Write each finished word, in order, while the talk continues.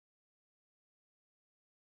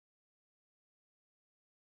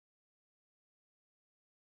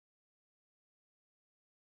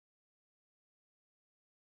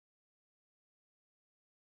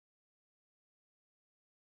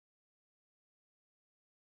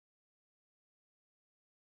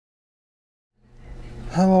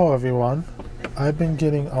Hello everyone. I've been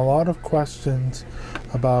getting a lot of questions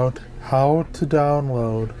about how to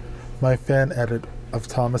download my fan edit of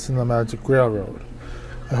Thomas and the Magic Railroad.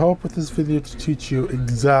 I hope with this video to teach you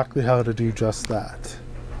exactly how to do just that.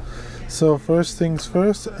 So first things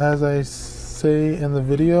first, as I say in the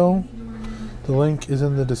video, the link is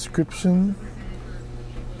in the description.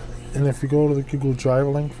 And if you go to the Google Drive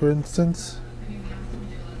link, for instance,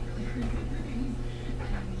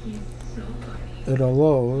 it'll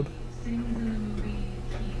load.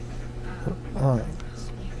 Alright.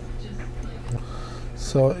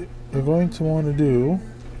 So you're going to want to do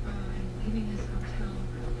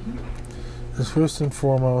is first and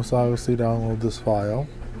foremost obviously download this file.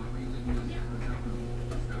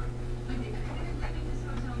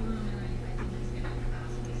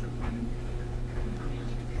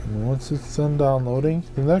 And once it's done downloading,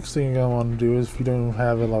 the next thing you're going to want to do is, if you don't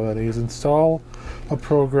have it already, is install a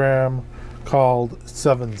program called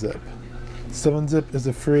 7-Zip. 7-Zip is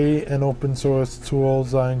a free and open source tool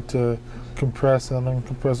designed to compress and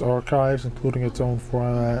uncompress archives, including its own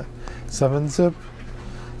format, 7-Zip.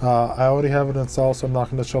 I already have it installed, so I'm not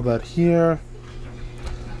going to show that here.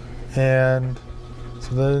 And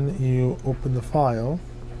so then you open the file,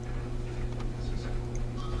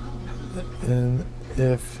 and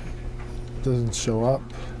if it doesn't show up,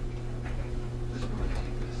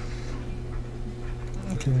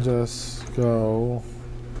 you can just go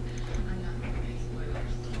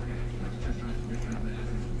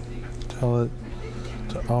tell it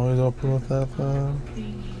to always open with that file,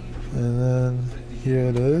 and then here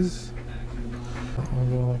it is. I'll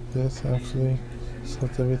go like this, actually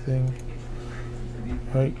select everything,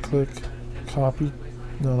 right click, copy,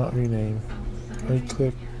 no, not rename, right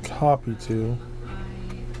click, copy to.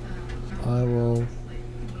 I will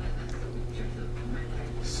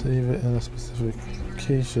save it in a specific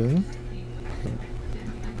location.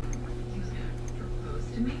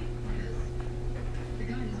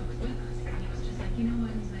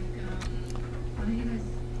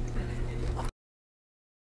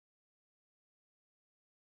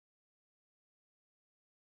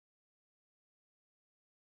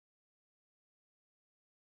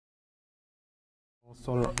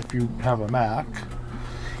 So if you have a Mac,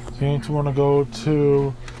 you're going to want to go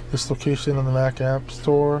to this location in the Mac App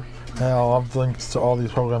Store, and I'll have links to all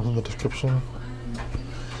these programs in the description.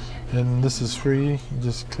 And this is free. You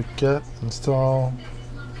just click Get, Install.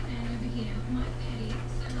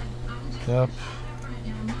 Yep.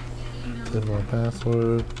 Give my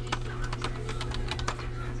password.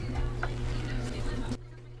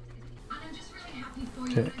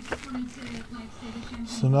 Okay.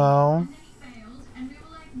 So now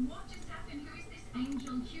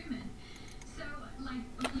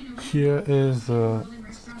here is the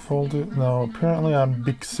folder. Now apparently on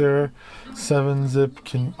Big Sur, 7-Zip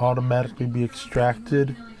can automatically be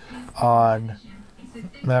extracted on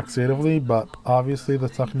Macs natively, but obviously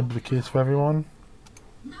that's not going to be the case for everyone.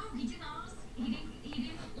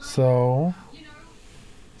 So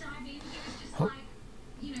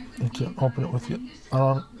you can open it with the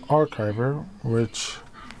archiver, which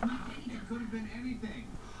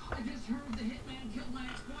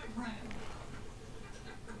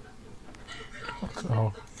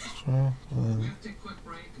and then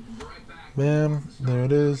bam, there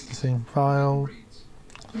it is, the same file.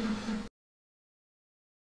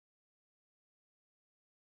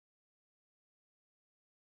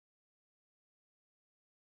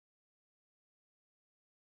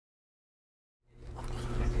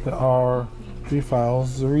 There are 3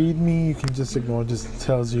 files. The README you can just ignore, just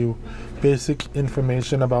tells you basic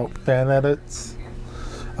information about fan edits.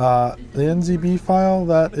 The NZB file,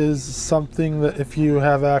 that is something that if you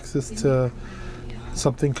have access to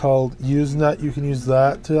something called Usenet, you can use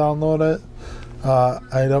that to download it.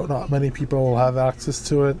 I don't know how many people will have access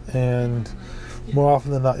to it, and more often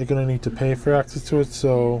than not you're going to need to pay for access to it,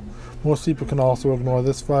 so most people can also ignore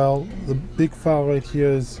this file. The big file right here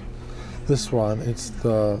is this one. It's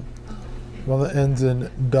the one that ends in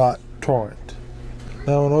 .torrent.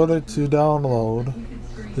 Now in order to download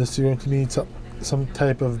this, you're going to need some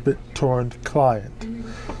type of BitTorrent client.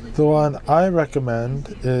 The one I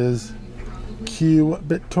recommend is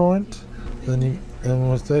QBitTorrent. And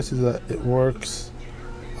what's nice is that it works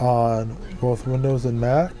on both Windows and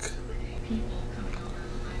Mac.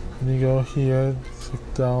 And you go here, click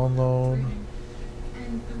download,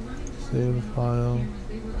 save the file,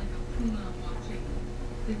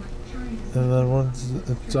 and then once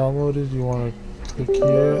it's downloaded, you want to click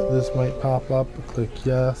here. This might pop up. Click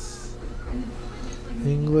yes.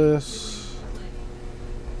 English.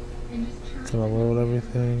 It's gonna load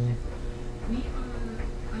everything.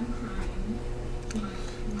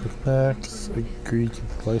 Next, agree to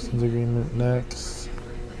the license agreement. Next.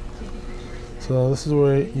 So this is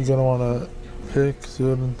where you're gonna want to pick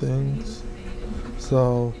certain things.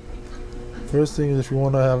 So first thing is, if you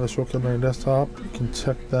want to have a shortcut on your desktop, you can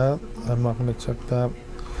check that. I'm not going to check that.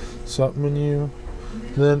 Start menu.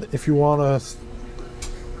 Then if you want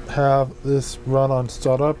to have this run on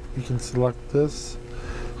startup, you can select this,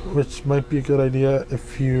 which might be a good idea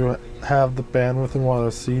if you have the bandwidth and want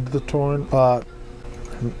to seed the torrent, but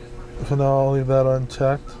for now I'll leave that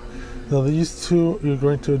unchecked. Now these two you're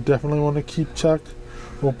going to definitely want to keep checked.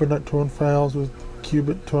 Open .torrent files with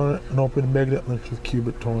qubit torrent and open magnet links with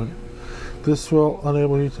qubit torrent. This will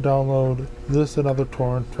enable you to download this and other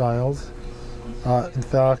torrent files. In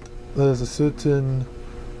fact, there's a certain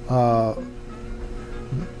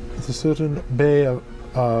bay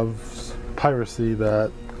of piracy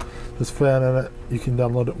that this fan in it, you can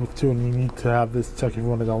download it with too, and you need to have this check if you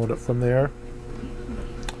want to download it from there.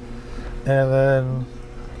 And then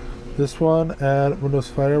this one, add Windows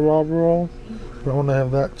Firewall rule. I want to have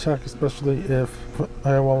that checked, especially if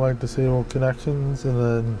I want to disable connections. And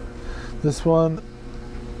then this one,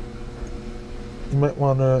 you might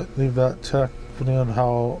want to leave that checked depending on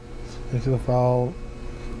how big the file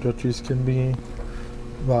directories can be,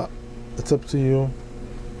 but it's up to you.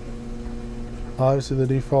 Obviously the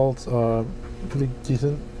defaults are pretty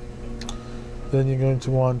decent. Then you're going to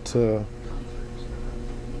want to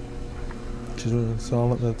just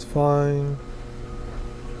install it, that's fine.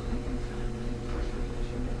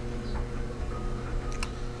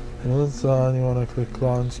 And when it's on, you want to click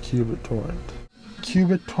launch qubit torrent.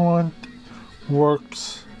 Qubit torrent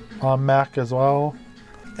works on Mac as well,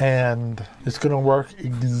 and it's going to work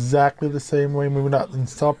exactly the same way. Maybe not the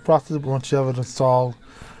install process, but once you have it installed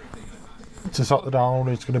to start the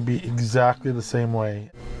download, it's going to be exactly the same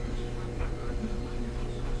way.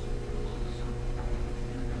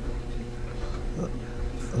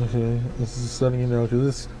 Okay, this is letting you know, because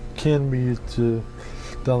this can be used to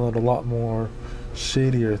download a lot more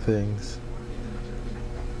shadier things.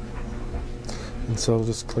 And so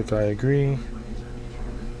just click I agree.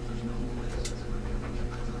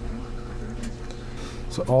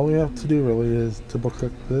 So all we have to do really is double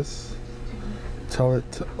click this, tell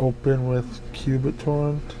it to open with qubit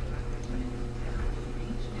torrent,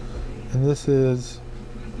 and this is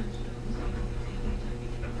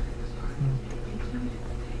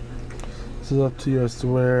up to you as to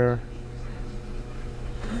where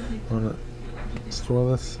I want to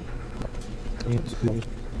store this.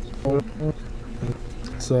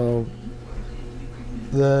 So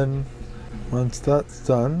then once that's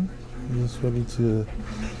done, it's ready to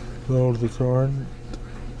load the torrent.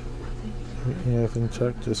 Everything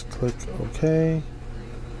checked, just click OK.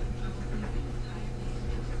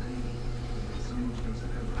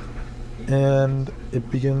 And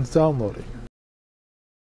it begins downloading.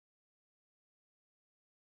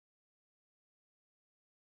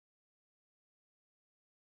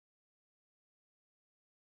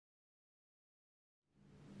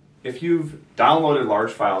 If you've downloaded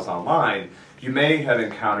large files online, you may have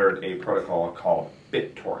encountered a protocol called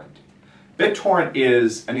BitTorrent. BitTorrent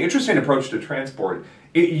is an interesting approach to transport.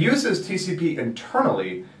 It uses TCP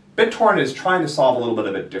internally. BitTorrent is trying to solve a little bit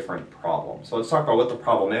of a different problem. So let's talk about what the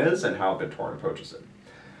problem is and how BitTorrent approaches it.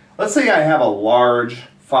 Let's say I have a large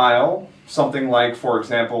file, something like, for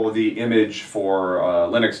example, the image for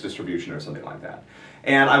Linux distribution or something like that.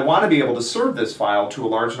 And I want to be able to serve this file to a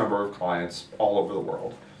large number of clients all over the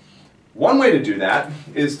world. One way to do that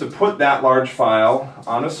is to put that large file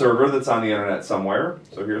on a server that's on the internet somewhere.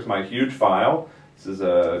 So here's my huge file. This is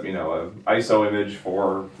a ISO image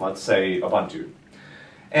for, let's say, Ubuntu.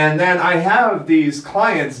 And then I have these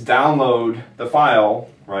clients download the file,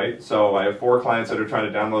 right? So I have 4 clients that are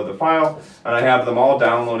trying to download the file, and I have them all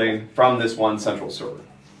downloading from this one central server.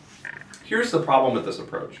 Here's the problem with this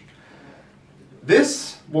approach.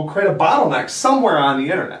 This will create a bottleneck somewhere on the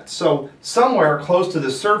internet. So somewhere close to the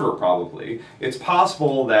server probably, it's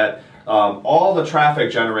possible that all the traffic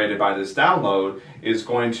generated by this download is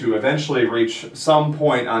going to eventually reach some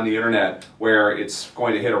point on the internet where it's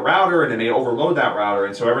going to hit a router and it may overload that router,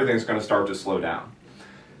 and so everything's going to start to slow down.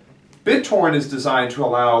 BitTorrent is designed to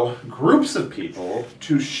allow groups of people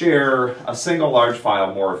to share a single large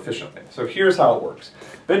file more efficiently. So here's how it works.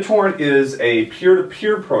 BitTorrent is a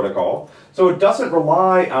peer-to-peer protocol, so it doesn't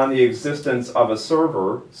rely on the existence of a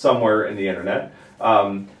server somewhere in the internet.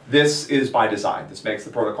 This is by design. This makes the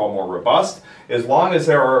protocol more robust. As long as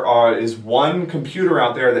there is one computer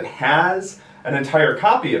out there that has an entire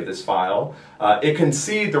copy of this file, it can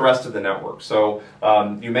seed the rest of the network. So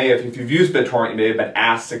you may have, if you've used BitTorrent, you may have been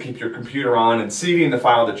asked to keep your computer on and seeding the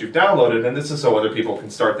file that you've downloaded, and this is so other people can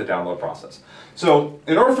start the download process. So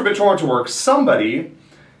in order for BitTorrent to work, somebody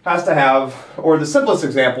has to have, or the simplest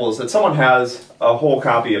example is that someone has a whole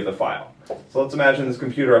copy of the file. So let's imagine this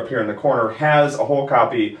computer up here in the corner has a whole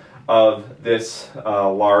copy of this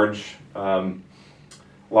large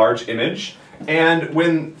image. And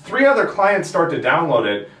when 3 other clients start to download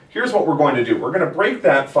it, here's what we're going to do. We're going to break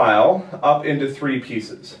that file up into 3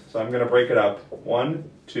 pieces. So I'm going to break it up 1,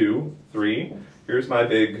 2, 3. Here's my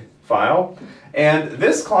big file. And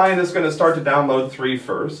this client is going to start to download 3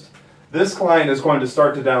 first. This client is going to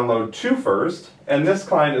start to download 2 first. And this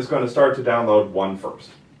client is going to start to download 1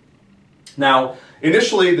 first. Now,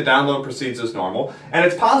 initially the download proceeds as normal, and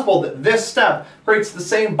it's possible that this step creates the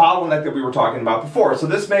same bottleneck that we were talking about before. So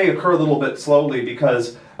this may occur a little bit slowly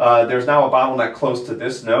because there's now a bottleneck close to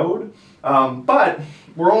this node, but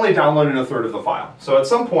we're only downloading a third of the file. So at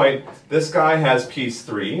some point, this guy has piece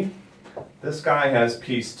 3, this guy has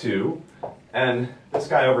piece 2, and this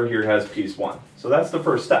guy over here has piece 1. So that's the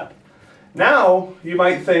first step. Now, you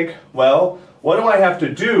might think, well, what do I have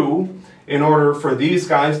to do in order for these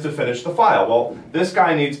guys to finish the file? Well, this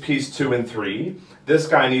guy needs piece 2 and 3, this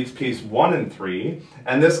guy needs piece 1 and 3,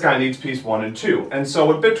 and this guy needs piece 1 and 2. And so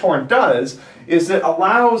what BitTorrent does is it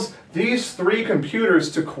allows these 3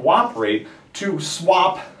 computers to cooperate to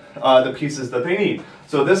swap the pieces that they need.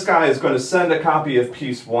 So this guy is going to send a copy of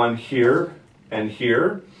piece 1 here and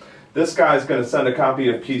here. This guy is going to send a copy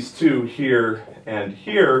of piece 2 here and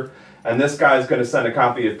here. And this guy is going to send a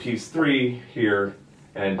copy of piece 3 here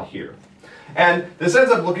and here. And this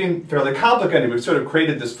ends up looking fairly complicated. We've sort of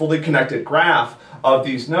created this fully connected graph of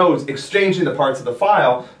these nodes exchanging the parts of the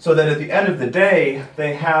file so that at the end of the day,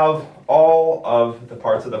 they have all of the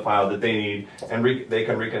parts of the file that they need and they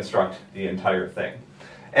can reconstruct the entire thing.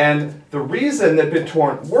 And the reason that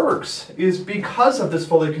BitTorrent works is because of this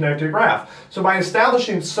fully connected graph. So by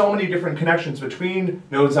establishing so many different connections between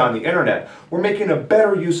nodes on the internet, we're making a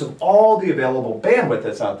better use of all the available bandwidth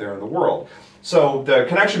that's out there in the world. So the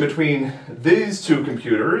connection between these 2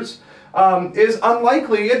 computers is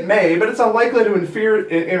unlikely, it may, but it's unlikely to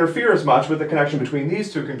interfere as much with the connection between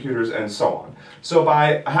these 2 computers and so on. So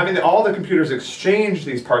by having all the computers exchange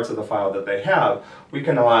these parts of the file that they have, we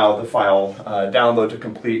can allow the file download to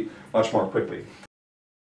complete much more quickly.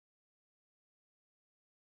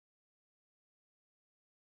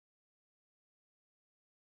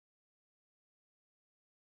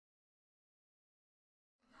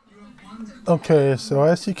 Okay, so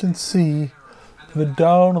as you can see, the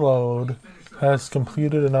download has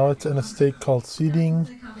completed and now it's in a state called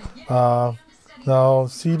seeding. Now,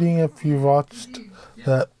 seeding, if you've watched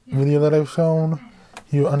that video that I've shown,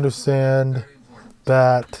 you understand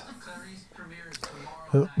that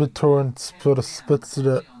BitTorrent sort of splits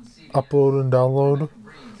the upload and download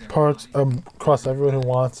parts across everyone who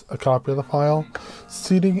wants a copy of the file.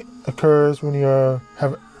 Seeding occurs when you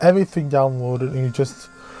have everything downloaded and you just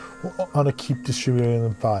want to keep distributing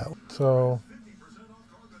the file. So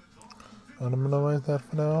I'm going to minimize that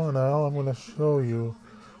for now, and now I'm going to show you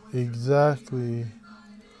exactly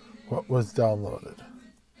what was downloaded.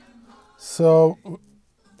 So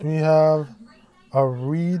we have a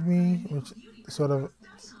README, which sort of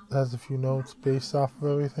has a few notes based off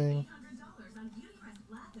of everything.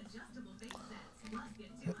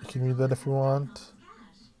 You can read that if you want.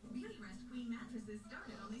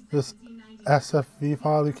 This SFV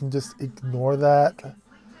file, you can just ignore that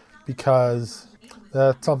because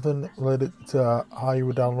that's something related to how you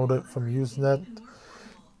would download it from Usenet.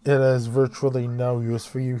 It has virtually no use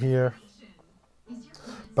for you here.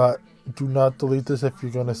 But do not delete this if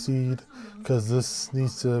you're going to seed, because this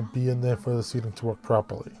needs to be in there for the seeding to work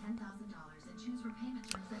properly.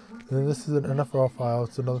 And this is an NFL file.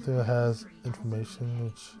 It's another thing that has information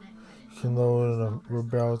which you can load in a web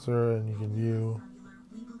browser and you can view.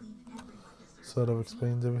 Sort of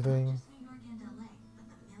explains everything.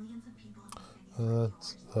 And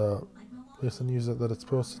that's based on user that it's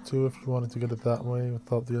posted to if you wanted to get it that way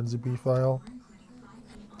without the NZB file.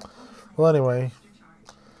 Well, anyway,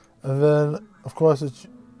 and then of course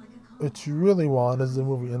what you really want is the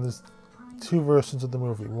movie, and there's 2 versions of the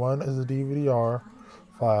movie. One is a DVD-R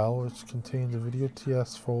file, which contains a video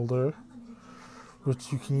TS folder,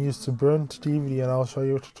 which you can use to burn to DVD, and I'll show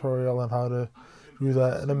you a tutorial on how to do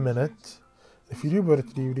that in a minute. If you do burn it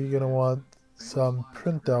to DVD, you're going to want some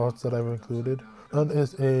printouts that I've included. One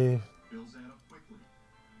is a bills add up quickly.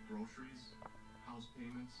 Groceries, house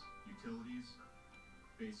payments, utilities,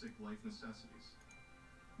 basic life necessities.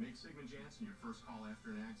 Make Sigma Jansen your first call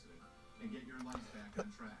after an accident. and get your life back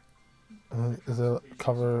on track. There's a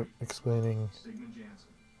cover explaining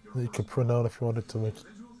that you could print out if you wanted to make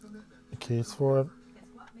a case for it.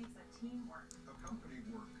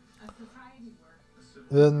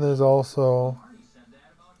 Then there's also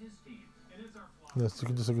this, you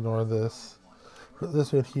can just ignore this. But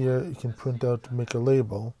this right here you can print out to make a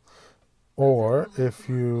label. Or if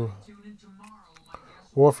you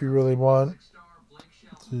really want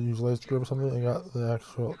to use LightScript or something, I got the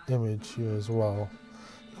actual image here as well.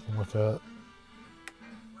 You can look at.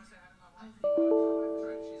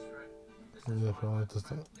 Yeah, apparently it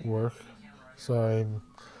doesn't work. So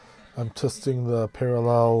I'm testing the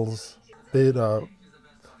Parallels beta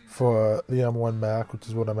for the M1 Mac, which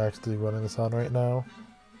is what I'm actually running this on right now.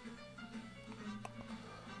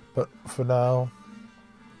 But for now,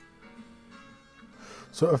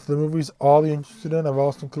 so if the movie's all you're interested in, I've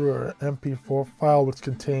also included an MP4 file which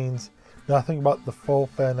contains nothing but the full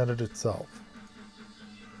fan edit itself.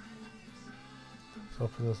 So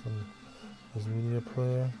for this one, there's media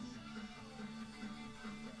player.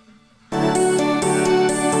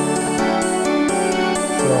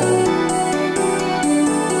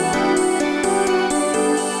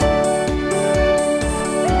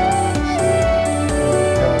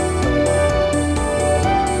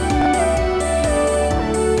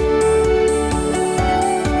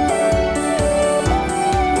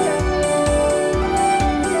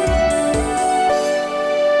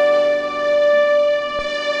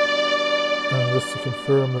 Just to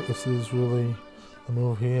confirm that this is really a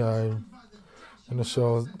movie, I'm going to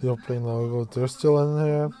show the opening logo. They're still in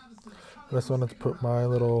there. I just wanted to put my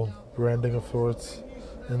little branding of sorts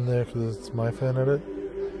in there because it's my fan edit.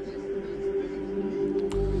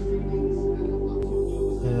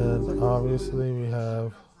 And obviously we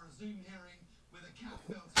have...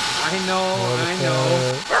 I know.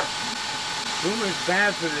 Boomer's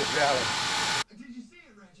bad for this fella. Did you see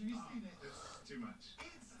it, Reg? Have you seen it? It's too much.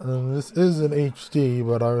 And this is an HD,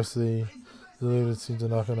 but obviously the deleted scenes are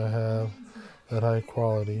not going to have that high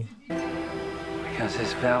quality. Because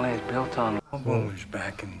this valley is built on Boomer's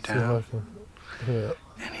back in town.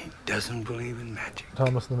 And he doesn't believe in magic.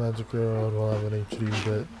 Thomas the Magic Railroad will have an HD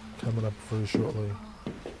bit coming up very shortly.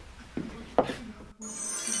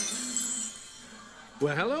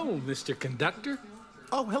 Well, hello, Mr. Conductor.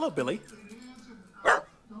 Oh, hello, Billy.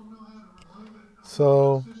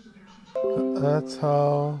 So that's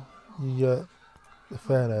how you get the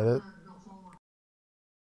fan edit.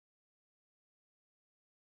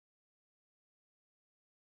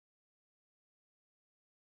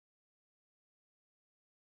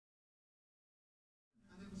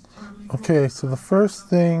 Okay, so the first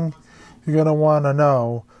thing you're going to want to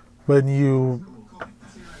know when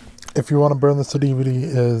if you want to burn this to DVD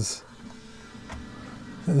is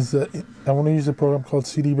that I want to use a program called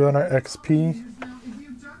CDBurnerXP.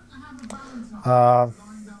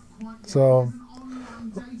 So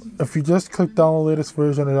if you just click download the latest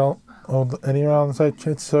version anywhere on the site,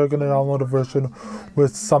 chances are going to download a version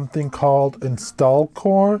with something called Install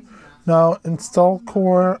Core. Now, Install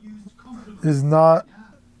Core is not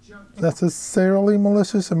necessarily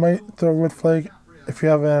malicious. It might throw a red flag if you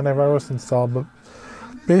have an antivirus installed, but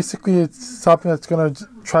basically it's something that's going to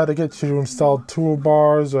try to get you to install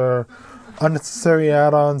toolbars or unnecessary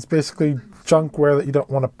add-ons, basically junkware that you don't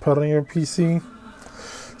want to put on your PC.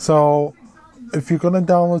 So if you're going to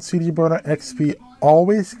download CDBurnerXP,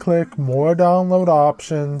 always click More Download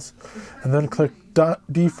Options and then click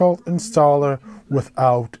Default Installer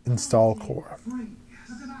without Install Core.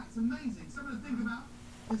 It's amazing. Something to think about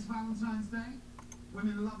this Valentine's Day.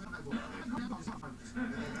 Women love it.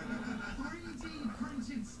 3D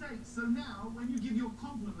printed steaks. So now, when you give your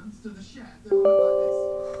compliments to the chef, they'll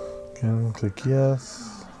look like this. And click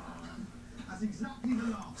Yes. That's exactly the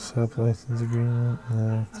last. Accept license agreement.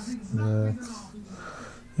 Next.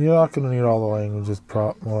 You're not going to need all the languages,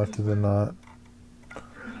 more likely than not.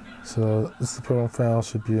 So this program file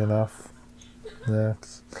should be enough.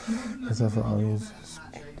 Next. That's what I'll use.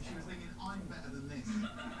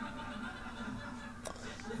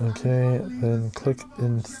 Okay, then click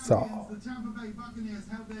Install.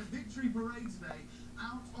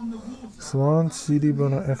 So launch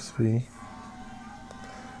CDBurnerXP.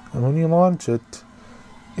 And when you launch it,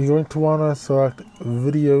 you're going to want to select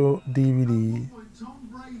Video DVD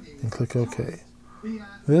and click OK.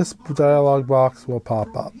 This dialog box will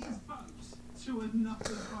pop up.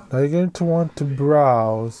 Now you're going to want to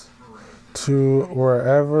browse to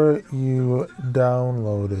wherever you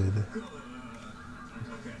downloaded.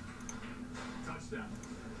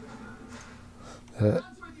 And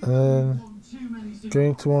then you're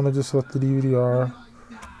going to want to just select the DVD-R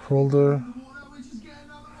folder.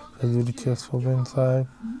 a duty case folder inside.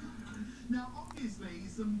 Now, obviously,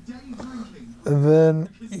 some day drinking. And then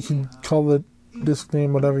you can call the disk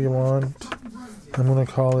name whatever you want. I'm gonna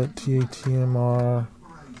call it TATMR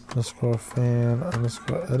 _fan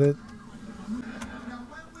 _edit.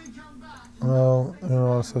 Well, you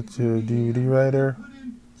know, I'll set your DVD writer.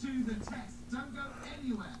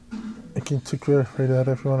 You can take care of that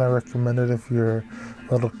if you want. I recommend it if you're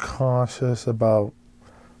a little cautious about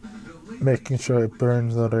making sure it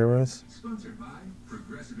burns out errors.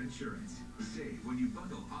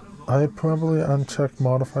 I'd probably uncheck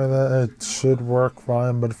modify that. It should work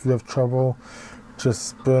fine, but if you have trouble,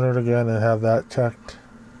 just burn it again and have that checked.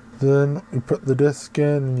 Then you put the disk in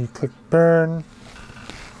and you click burn.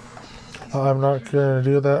 I'm not going to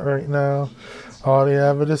do that right now. I already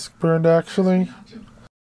have a disk burned actually.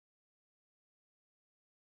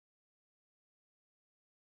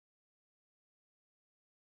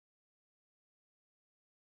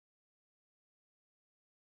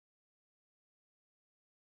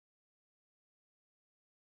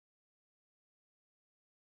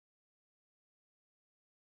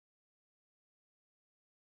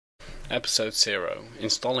 Episode 0.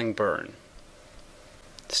 Installing Burn.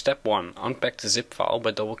 Step 1. Unpack the zip file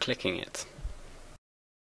by double-clicking it.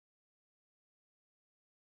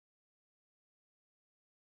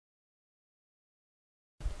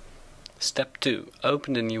 Step 2.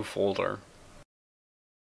 Open the new folder.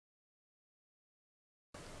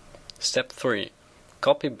 Step 3.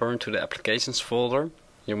 Copy Burn to the Applications folder.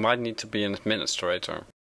 You might need to be an administrator.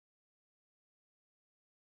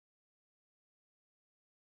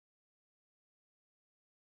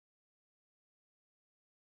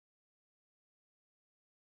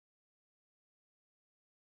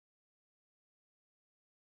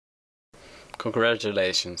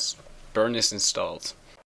 Congratulations, Burn is installed.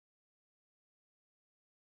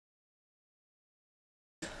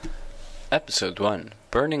 Episode 1.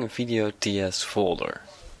 Burning a Video TS folder.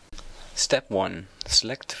 Step 1.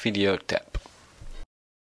 Select the Video tab.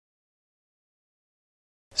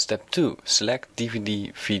 Step 2. Select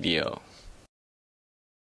DVD Video.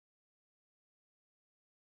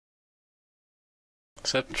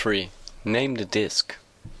 Step 3. Name the disk.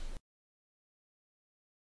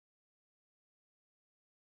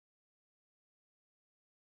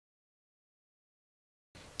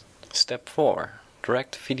 Step 4.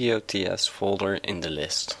 Drag the Video TS folder in the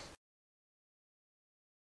list.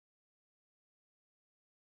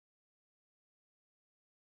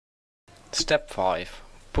 Step 5.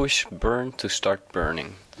 Push Burn to start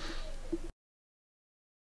burning.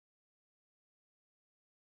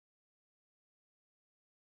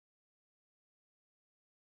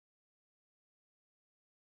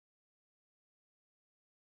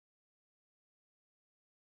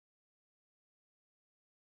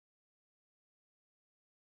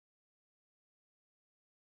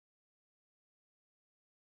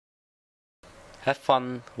 Have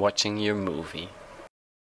fun watching your movie.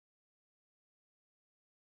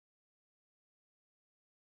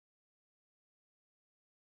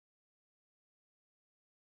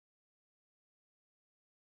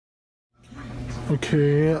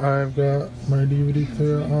 Okay, I've got my DVD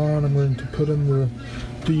player on. I'm going to put in the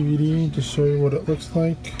DVD to show you what it looks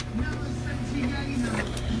like.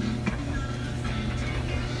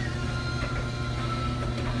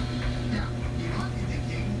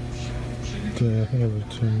 Okay, I think I have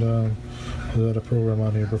it turned down. I had a program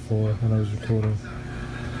on here before when I was recording.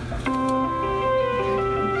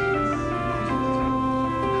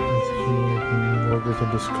 Let's see, we'll get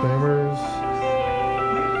some disclaimers.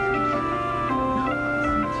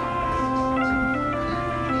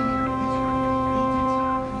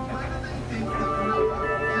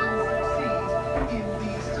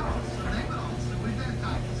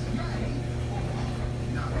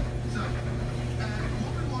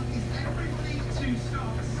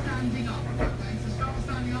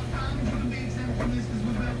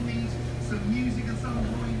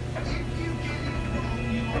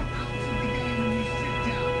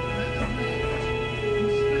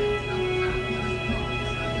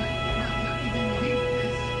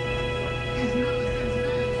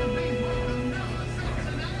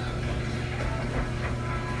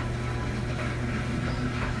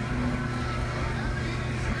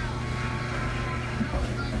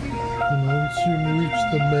 And once you reach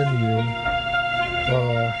the menu,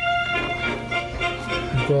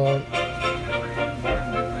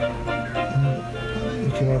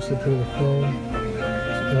 you can also play the phone.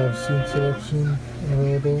 Have scene selection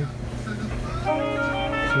available.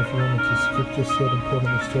 So if you wanted to skip this set and put in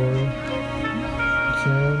the story, you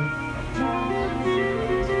can.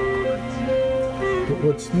 But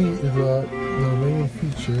what's neat is that the main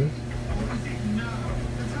feature.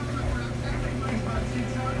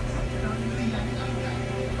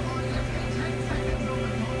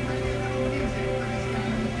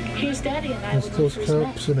 Here's Daddy and I It's closed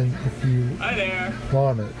captioning if you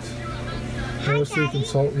want it. Obviously,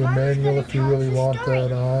 consult your manual if you really want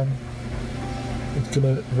that on. It's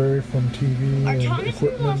gonna vary from TV and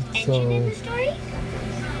equipment, so.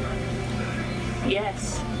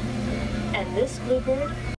 Yes. And this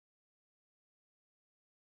bluebird?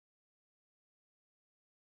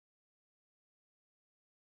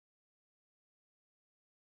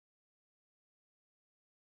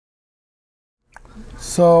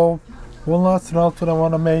 So, one last announcement I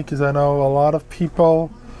want to make is I know a lot of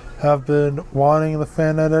people have been wanting the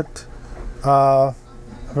fan edit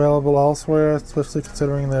available elsewhere, especially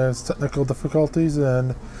considering there's technical difficulties.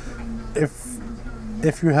 And if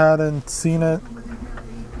you hadn't seen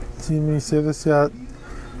me say this yet,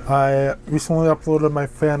 I recently uploaded my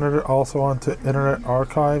fan edit also onto Internet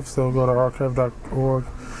Archive. So go to archive.org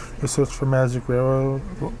to search for Magic Railroad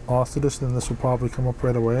Lost Edition, and this will probably come up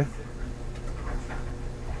right away.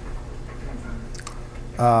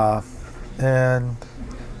 And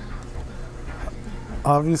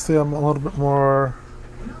obviously I'm a little bit more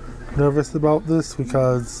nervous about this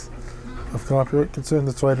because of copyright concerns.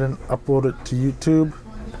 That's why I didn't upload it to YouTube.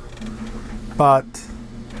 But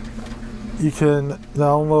you can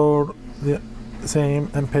download the same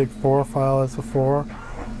MPEG-4 file as before,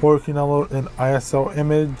 or you can download an ISO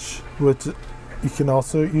image, which you can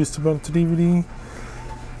also use to burn to DVD.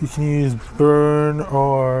 You can use Burn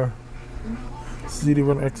or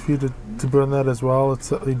CDBurnerXP to burn that as well. It's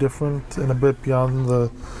slightly different and a bit beyond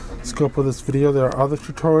the scope of this video. There are other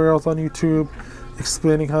tutorials on YouTube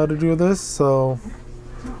explaining how to do this, so.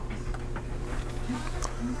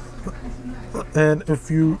 And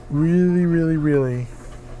if you really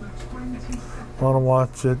want to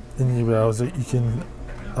watch it in your browser, you can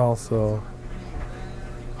also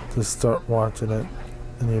just start watching it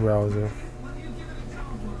in your browser.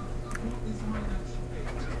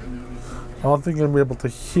 I don't think you're going to be able to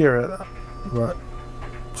hear it, but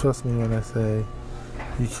trust me when I say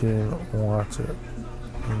you can watch it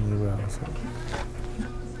in your browser.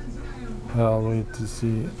 I'll wait to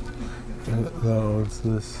see it loads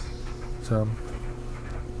this jump.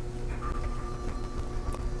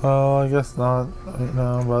 Oh, I guess not right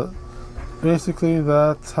now, but basically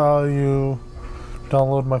that's how you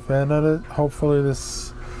download my fan edit. Hopefully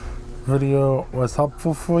this video was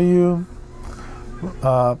helpful for you.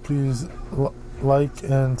 Please like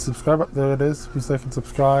and subscribe. There it is. Please like and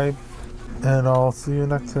subscribe. And I'll see you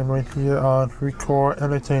next time right here on Recore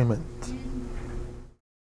Entertainment.